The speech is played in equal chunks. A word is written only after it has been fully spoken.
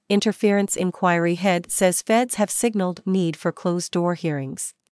Interference inquiry head says feds have signaled need for closed-door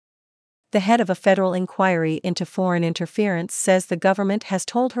hearings. The head of a federal inquiry into foreign interference says the government has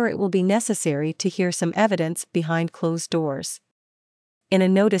told her it will be necessary to hear some evidence behind closed doors. In a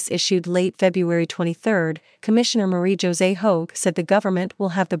notice issued late February 23, Commissioner Marie-Josée Hogue said the government will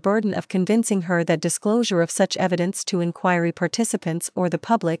have the burden of convincing her that disclosure of such evidence to inquiry participants or the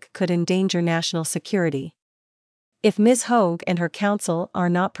public could endanger national security. If Ms. Hogue and her counsel are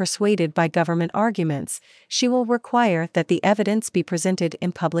not persuaded by government arguments, she will require that the evidence be presented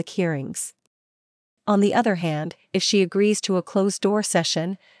in public hearings. On the other hand, if she agrees to a closed-door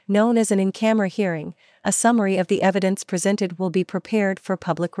session, known as an in-camera hearing, a summary of the evidence presented will be prepared for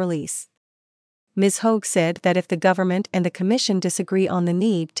public release. Ms. Hogue said that if the government and the Commission disagree on the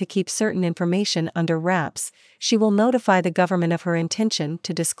need to keep certain information under wraps, she will notify the government of her intention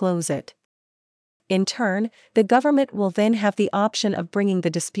to disclose it. In turn, the government will then have the option of bringing the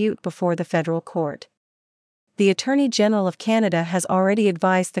dispute before the federal court. The Attorney General of Canada has already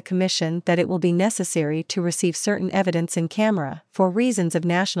advised the Commission that it will be necessary to receive certain evidence in camera for reasons of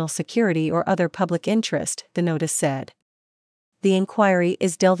national security or other public interest, the notice said. The inquiry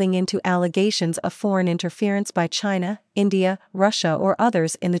is delving into allegations of foreign interference by China, India, Russia, or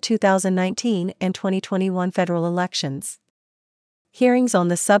others in the 2019 and 2021 federal elections. Hearings on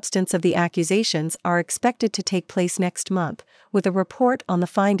the substance of the accusations are expected to take place next month, with a report on the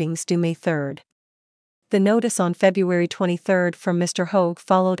findings due May 3. The notice on February 23 from Mr. Hogue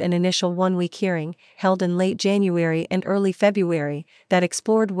followed an initial one-week hearing, held in late January and early February, that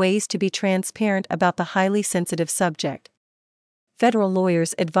explored ways to be transparent about the highly sensitive subject. Federal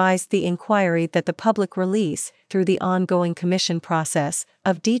lawyers advised the inquiry that the public release, through the ongoing Commission process,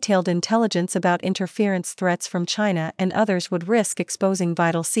 of detailed intelligence about interference threats from China and others would risk exposing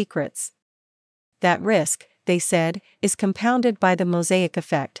vital secrets. That risk, they said, is compounded by the mosaic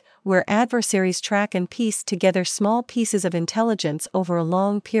effect, where adversaries track and piece together small pieces of intelligence over a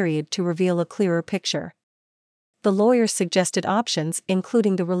long period to reveal a clearer picture. The lawyers suggested options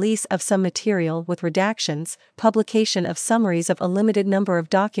including the release of some material with redactions, publication of summaries of a limited number of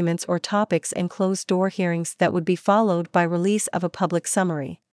documents or topics, and closed-door hearings that would be followed by release of a public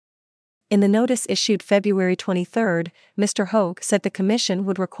summary. In the notice issued February 23, Mr. Hogue said the Commission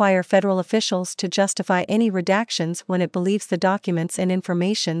would require federal officials to justify any redactions when it believes the documents and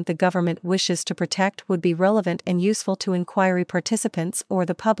information the government wishes to protect would be relevant and useful to inquiry participants or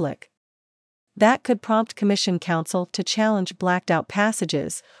the public. That could prompt Commission counsel to challenge blacked-out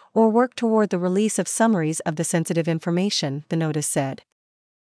passages or work toward the release of summaries of the sensitive information, the notice said.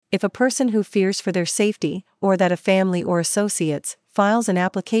 If a person who fears for their safety, or that a family or associates, files an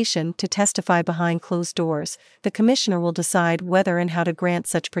application to testify behind closed doors, the Commissioner will decide whether and how to grant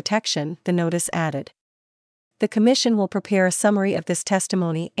such protection, the notice added. The Commission will prepare a summary of this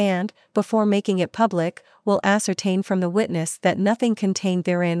testimony and, before making it public, will ascertain from the witness that nothing contained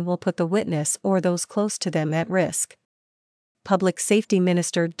therein will put the witness or those close to them at risk. Public Safety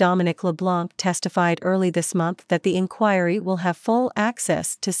Minister Dominic LeBlanc testified early this month that the inquiry will have full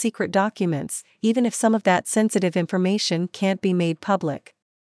access to secret documents, even if some of that sensitive information can't be made public.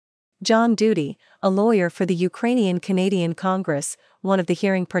 John Duty, a lawyer for the Ukrainian-Canadian Congress, one of the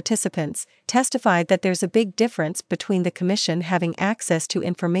hearing participants, testified that there's a big difference between the Commission having access to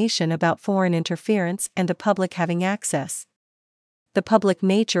information about foreign interference and the public having access. The public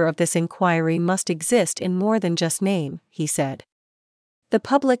nature of this inquiry must exist in more than just name, he said. The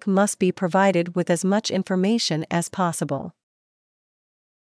public must be provided with as much information as possible.